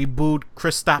 we booed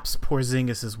Kristaps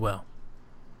Porzingis as well.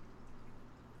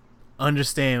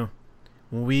 Understand,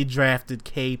 when we drafted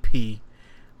KP,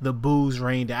 the boos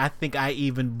reigned. I think I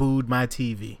even booed my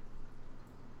TV.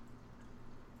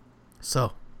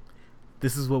 So,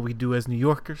 this is what we do as New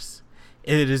Yorkers.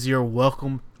 It is your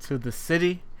welcome to the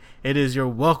city. It is your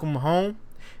welcome home.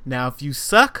 Now, if you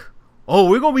suck,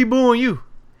 we're going to be booing you.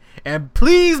 And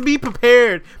please be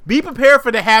prepared. Be prepared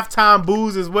for the halftime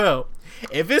boos as well.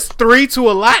 If it's 3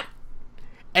 to a lot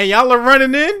and y'all are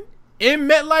running in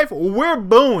MetLife, we're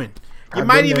booing. You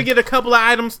might even get a couple of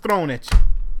items thrown at you.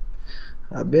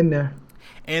 I've been there.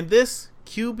 And this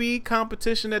QB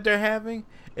competition that they're having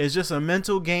is just a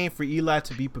mental game for Eli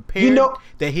to be prepared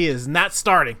that he is not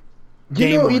starting.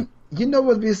 You know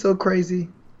what's been so crazy?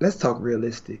 Let's talk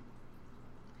realistic.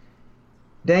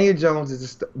 Daniel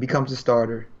Jones becomes the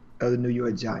starter of the New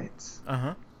York Giants.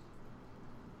 Uh-huh.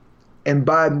 And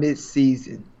by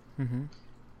mid-season,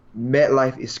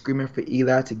 MetLife is screaming for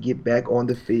Eli to get back on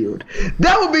the field.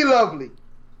 That would be lovely.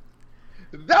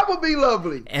 That would be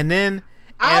lovely. And then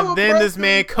this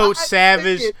man, Coach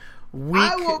Savage,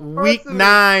 week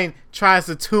 9 tries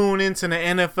to tune into the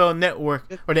NFL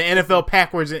Network or the NFL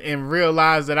backwards and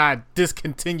realize that I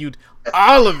discontinued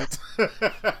all of it.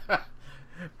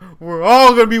 We're all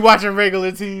going to be watching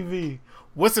regular TV.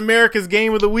 What's America's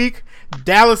game of the week?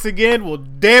 Dallas again? Well,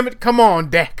 damn it. Come on,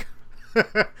 Dak.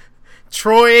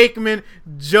 Troy Aikman,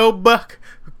 Joe Buck.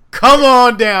 Come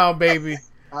on down, baby.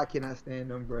 I cannot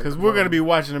stand them, bro. Because we're going to be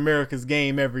watching America's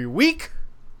game every week.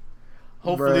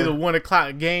 Hopefully the 1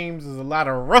 o'clock games is a lot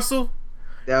of Russell.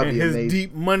 That'll and be his amazing.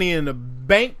 Deep money in the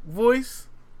bank voice.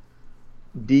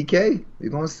 DK, we're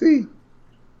going to see.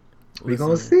 We're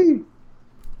going to see.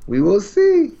 We will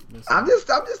see. I'm just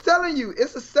telling you,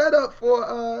 it's a setup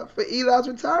for Eli's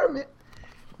retirement.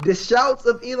 The shouts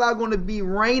of Eli are going to be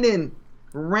raining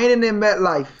in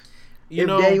MetLife. If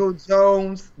Daniel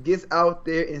Jones gets out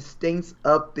there and stinks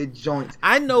up the joint.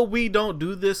 I know we don't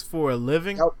do this for a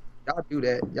living. Y'all do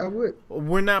that. Y'all would.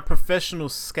 We're not professional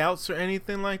scouts or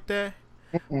anything like that.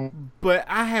 But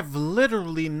I have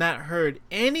literally not heard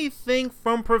anything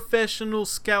from professional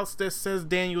scouts that says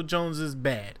Daniel Jones is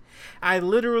bad. I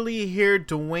literally hear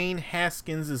Dwayne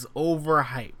Haskins is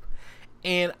overhyped.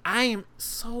 And I am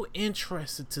so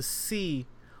interested to see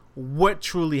what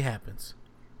truly happens.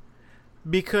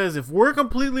 Because if we're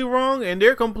completely wrong and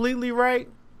they're completely right,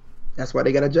 that's why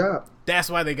they got a job.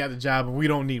 That's why they got a job and we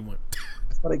don't need one.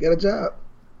 That's why they got a job.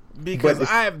 Because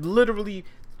I have literally,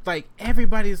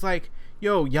 everybody's like,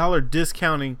 yo, y'all are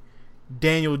discounting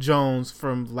Daniel Jones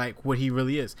from, what he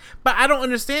really is. But I don't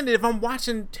understand it if I'm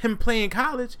watching him play in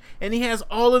college and he has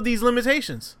all of these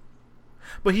limitations.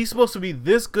 But he's supposed to be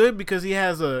this good because he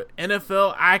has a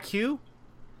NFL IQ?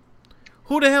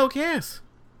 Who the hell cares?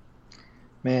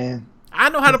 Man. I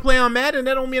know how to play on Madden.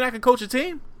 That don't mean I can coach a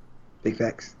team. Big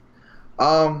facts.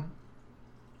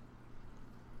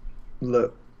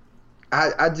 Look,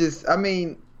 I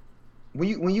mean,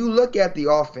 when you look at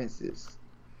the offenses,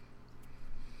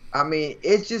 I mean,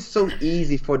 it's just so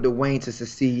easy for Dwayne to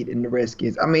succeed in the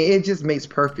Redskins. I mean, it just makes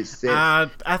perfect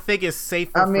sense. I think it's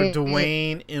safer for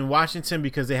Dwayne in Washington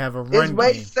because they have a run game. It's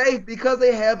way safe because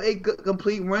they have a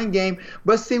complete run game.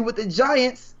 But see, with the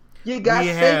Giants, you got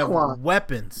Saquon. Have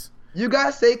weapons. You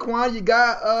got Saquon. You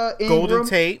got Ingram. Golden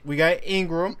Tate. We got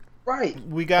Ingram. Right.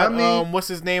 We got what's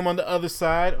his name on the other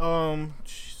side?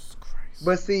 Jesus Christ.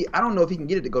 But see, I don't know if he can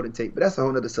get it to Golden Tate, but that's a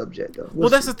whole other subject though. Well,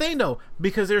 that's the thing though,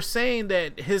 because they're saying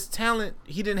that his talent,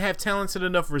 he didn't have talented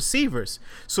enough receivers.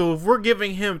 So if we're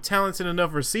giving him talented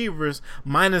enough receivers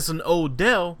minus an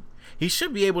Odell, he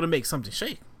should be able to make something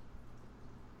shake.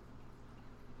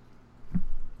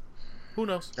 Who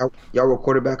knows? Y'all were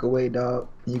quarterback away, dog.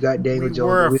 You got Daniel Jones.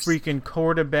 We're a freaking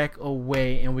quarterback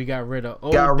away, and we got rid of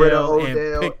Odell,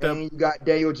 and picked up. And you got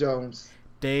Daniel Jones.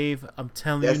 Dave, I'm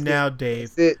telling you now,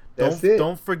 Dave. That's it.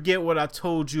 Don't forget what I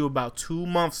told you about 2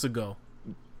 months ago.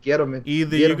 Get him in.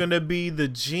 Either you're going to be the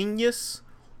genius,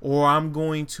 or I'm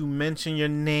going to mention your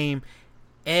name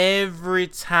every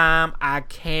time I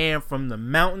can from the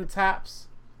mountaintops.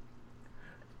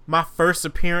 My first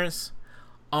appearance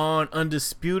on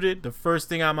Undisputed, the first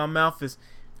thing out of my mouth is,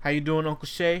 how you doing, Uncle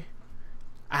Shay?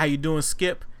 How you doing,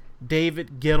 Skip?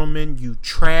 David Gettleman, you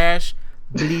trash,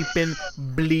 bleeping,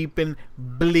 bleeping,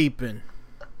 bleeping.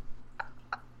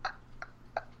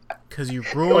 Because you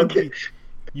ruined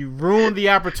the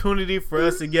opportunity for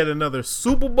us to get another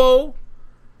Super Bowl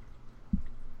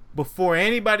before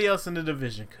anybody else in the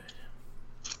division could.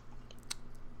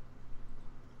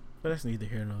 But that's neither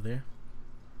here nor there.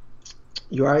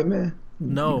 You alright, man?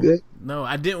 No,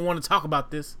 I didn't want to talk about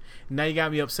this. Now you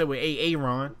got me upset with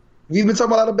Aaron. We've been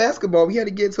talking about a lot of basketball. We had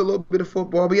to get into a little bit of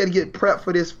football. We had to get prepped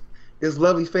for this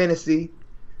lovely fantasy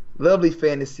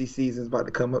season's about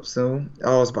to come up soon.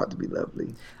 Oh, it's about to be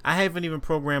lovely. I haven't even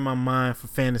programmed my mind for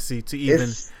fantasy to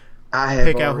even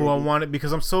pick out who I wanted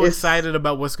because I'm so excited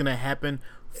about what's going to happen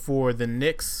for the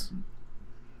Knicks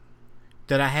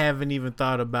that I haven't even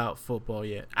thought about football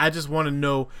yet. I just want to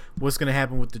know what's going to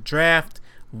happen with the draft,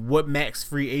 what max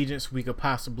free agents we could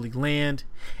possibly land,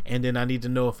 and then I need to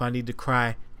know if I need to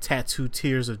cry tattoo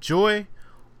tears of joy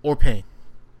or pain.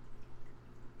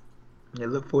 Yeah,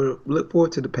 look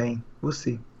forward to the pain. We'll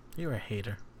see. You're a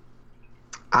hater.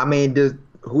 I mean,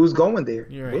 who's going there?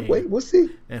 Wait, we'll see.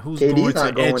 And who's going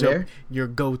to edge up your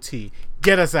goatee?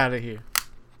 Get us out of here.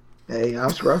 Hey, I'm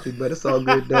scruffy, but it's all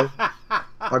good though.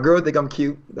 My girl think I'm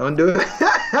cute. Don't do it.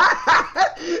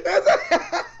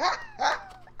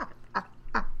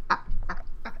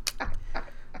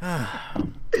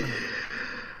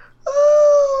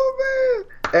 Oh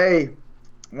man! Hey,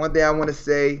 one thing I want to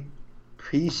say: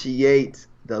 appreciate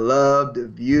the love, the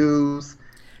views.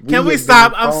 Can we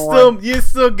stop? You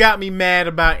still got me mad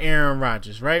about Aaron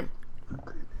Rodgers, right?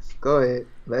 Go ahead,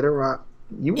 let it rock.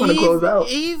 You want to close out?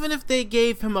 Even if they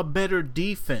gave him a better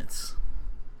defense,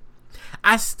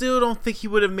 I still don't think he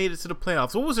would have made it to the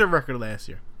playoffs. What was their record last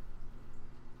year?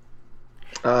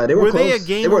 They were close. They a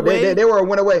game away? They were a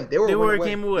win away. They were a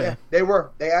game away. Yeah, they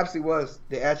were. They absolutely was.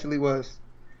 They actually was.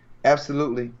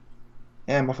 Absolutely.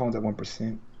 And my phone's at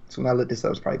 1%. So when I look this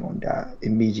up, it's probably going to die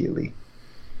immediately.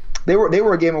 They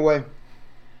were a game away.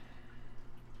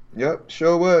 Yep,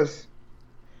 sure was.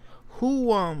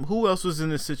 Who else was in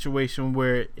this situation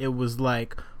where it was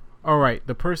like, all right,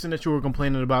 the person that you were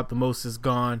complaining about the most is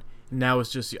gone. Now it's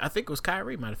just you. I think it was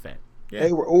Kyrie, matter of fact. Yeah.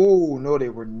 They were. Oh no, they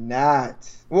were not.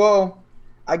 Well,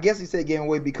 I guess he said game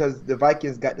away because the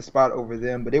Vikings got the spot over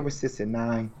them, but they were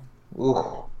 6-9. Ooh.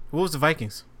 What was the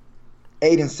Vikings?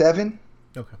 8-7.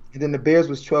 Okay. And then the Bears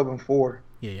was 12-4.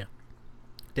 Yeah.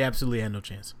 They absolutely had no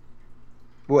chance.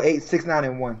 Well,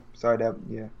 6-9-1. Sorry,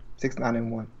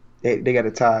 6-9-1. They got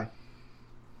a tie.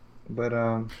 But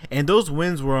and those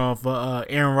wins were off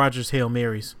Aaron Rodgers Hail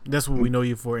Marys. That's what we know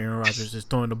you for, Aaron Rodgers, is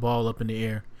throwing the ball up in the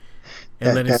air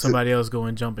and letting somebody else go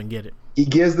and jump and get it. He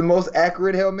gives the most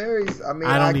accurate Hail Marys. I mean,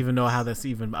 I don't even know how that's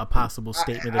even a possible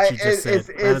statement that you just said.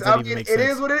 How does that even make sense? It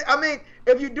is what it is. I mean,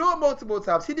 if you do it multiple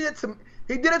times, he did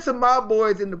it to my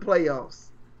boys in the playoffs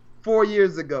 4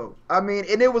 years ago. I mean,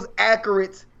 and it was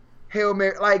accurate Hail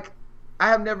Mary. Like I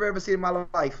have never ever seen in my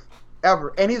life.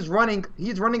 Ever. And he's running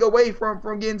away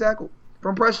from getting tackled,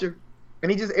 from pressure.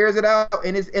 And he just airs it out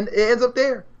and it ends up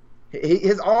there.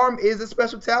 His arm is a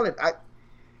special talent.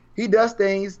 He does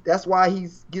things. That's why he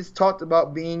gets talked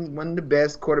about being one of the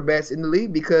best quarterbacks in the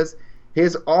league, because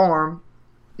his arm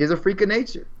is a freak of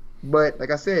nature. But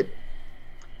like I said,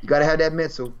 you gotta have that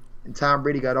mental. And Tom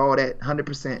Brady got all that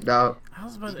 100%, dog.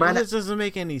 It just doesn't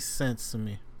make any sense to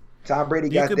me. Tom Brady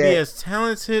got that. You could be as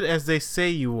talented as they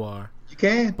say you are. You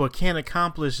can. But can't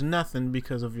accomplish nothing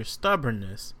because of your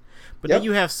stubbornness. But then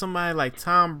you have somebody like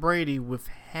Tom Brady with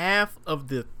half of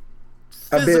the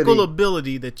physical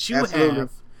ability that you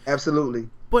have. Absolutely.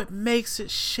 But makes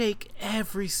it shake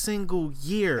every single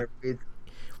year.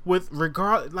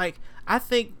 I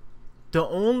think the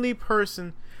only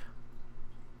person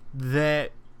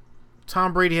that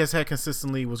Tom Brady has had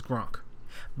consistently was Gronk.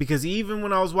 Because even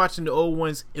when I was watching the old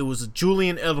ones, it was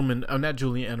Julian Edelman. Not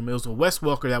Julian Edelman. It was a Wes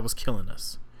Welker that was killing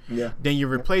us. Yeah. Then you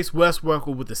replace Wes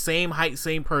Welker with the same height,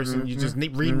 same person. You just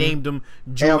renamed him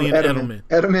Julian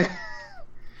Edelman.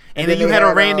 And then you had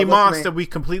a Randy Moss that we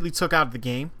completely took out of the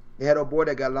game. They had a boy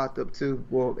that got locked up too.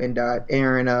 Well, and died.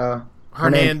 Aaron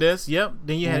Hernandez. Yep.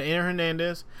 Then you had Aaron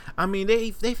Hernandez. I mean,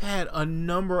 they've had a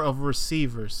number of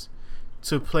receivers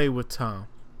to play with Tom.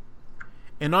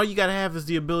 And all you gotta have is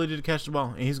the ability to catch the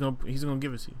ball, and he's gonna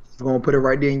give it to you. He's gonna put it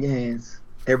right there in your hands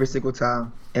every single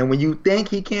time. And when you think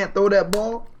he can't throw that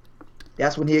ball,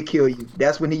 that's when he'll kill you.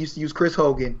 That's when he used to use Chris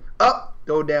Hogan.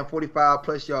 Throw down 45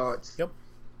 plus yards. Yep.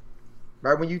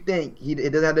 Right when you think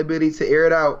it doesn't have the ability to air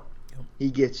it out,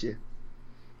 he gets you.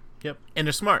 Yep. And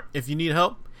they're smart. If you need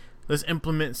help, let's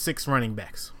implement 6 running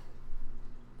backs.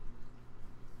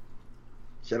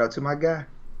 Shout out to my guy.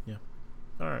 Yeah.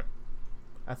 All right.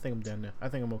 I think I'm done now. I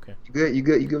think I'm okay. You good? You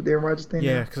good with the Aaron Rodgers thing?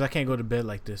 Yeah, because I can't go to bed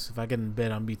like this. If I get in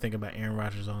bed, I'll be thinking about Aaron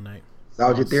Rodgers all night.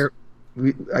 So your therapy.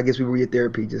 I guess we were your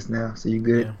therapy just now. So you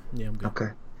good? Yeah, I'm good. Okay.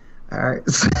 All right.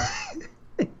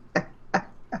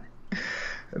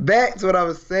 Back to what I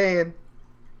was saying.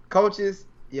 Coaches,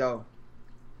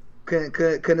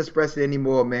 couldn't express it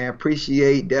anymore, man.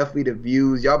 Appreciate definitely the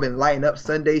views. Y'all been lighting up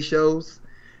Sunday shows.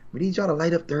 We need y'all to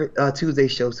light up Tuesday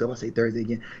shows. So I say Thursday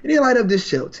again. You need to light up this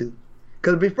show too.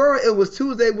 Because before it was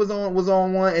Tuesday was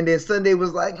on one, and then Sunday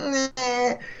was like,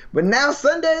 nah. But now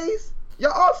Sundays,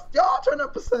 y'all turn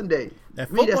up for Sunday. That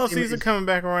football season coming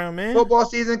back around, man. Football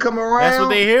season coming around. That's what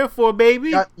they here for,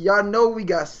 baby. Y'all know we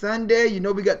got Sunday. You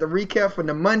know we got the recap from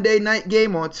the Monday night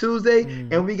game on Tuesday,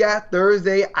 and we got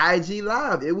Thursday IG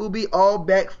Live. It will be all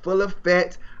back, full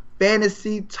effect,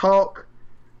 fantasy talk.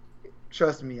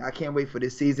 Trust me, I can't wait for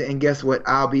this season. And guess what?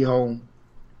 I'll be home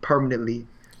permanently.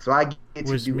 So I get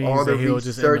to do all the research. He'll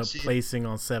just end up placing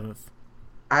on 7th.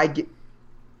 I get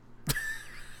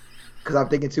because I'm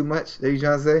thinking too much. That you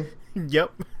trying to say?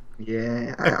 Yep.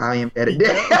 Yeah, I am at it.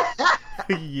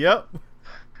 Yep.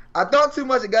 I thought too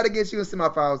much. I got to get you in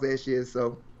semifinals last year.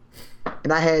 So,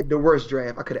 and I had the worst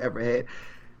draft I could have ever had.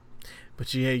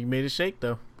 But you made it shake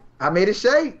though. I made it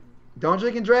shake. Don't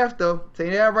drink and draft though. Tell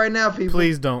you that right now, people.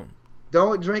 Please don't.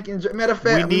 Don't drink and draft. Matter of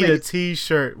fact, we need a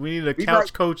T-shirt. We need a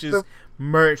Couch Coaches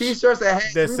merch T-shirts that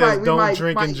says "Don't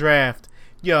drink and draft."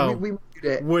 Yo, we do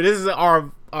that. This is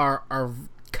our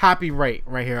copyright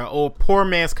right here. Our poor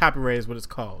man's copyright is what it's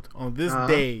called. On this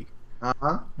day,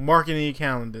 mark it in your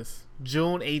calendars.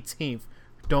 June 18th.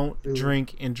 Don't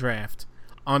drink and draft.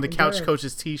 On the Couch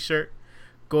Coaches T-shirt.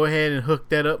 Go ahead and hook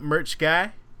that up, merch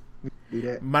guy. Do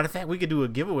that. Matter of fact, we could do a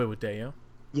giveaway with that, yo.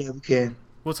 Yeah, we can.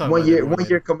 We'll talk one about year. That 1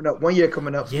 year coming up. 1 year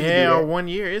coming up. So yeah, our 1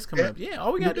 year is coming up. Yeah,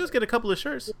 all we gotta do is get a couple of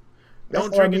shirts.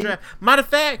 Don't drink and draft. Matter of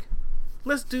fact,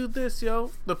 let's do this,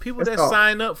 yo. The people that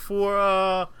sign up for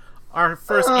our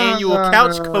first annual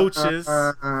Couch Coaches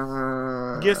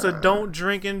gets a "Don't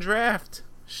Drink and Draft"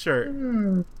 shirt.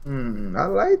 I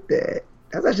like that.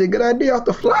 That's actually a good idea off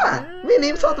the fly. Yeah, we didn't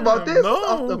even talk about this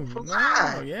off the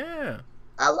fly. No, yeah.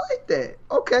 I like that.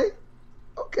 Okay.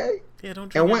 Yeah, don't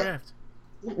drink and draft.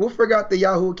 We'll figure out the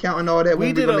Yahoo account and all that.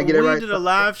 We did a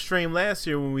live stream last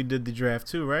year when we did the draft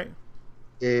too, right?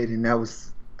 Yeah, and that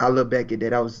was. I look back at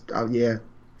that. Yeah.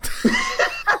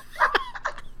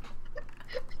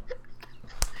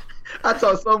 I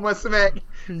talked so much smack.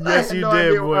 Yes, you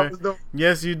did, boy.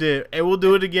 Yes, you did. And we'll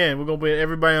do it again. We're gonna put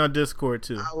everybody on Discord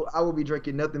too. I will be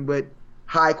drinking nothing but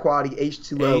high quality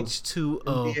H2O.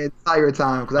 H2O. The entire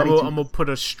time. I'm gonna put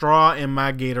a straw in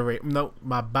my Gatorade. No,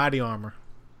 my Body Armor.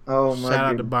 Oh my! Shout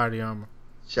out to Body Armor.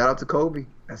 Shout out to Kobe.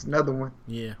 That's another one.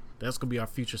 Yeah, that's gonna be our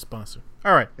future sponsor.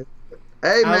 All right.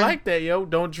 Hey man, I like that, yo.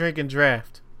 Don't drink and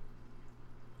draft.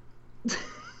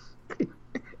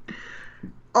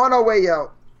 On our way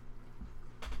out,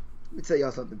 let me tell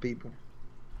y'all something, people.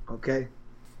 Okay.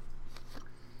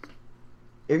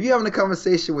 If you're having a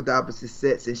conversation with the opposite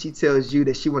sex and she tells you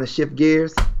that she want to shift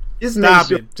gears, just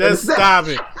stop it. Just stop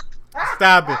it.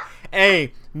 Stop it.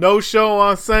 Hey, no show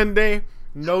on Sunday.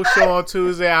 No show on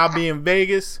Tuesday. I'll be in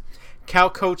Vegas.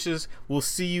 Couch Coaches will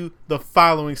see you the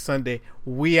following Sunday.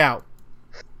 We out.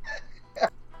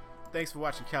 Thanks for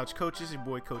watching Couch Coaches. Your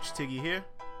boy Coach Tiggy here.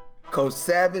 Coach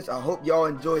Savage. I hope y'all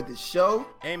enjoyed the show.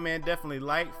 Hey man, definitely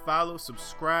like, follow,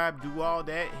 subscribe, do all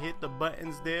that. Hit the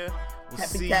buttons there. We'll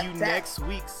see you next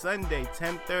week, Sunday,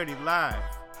 10:30 live.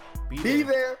 Be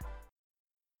there.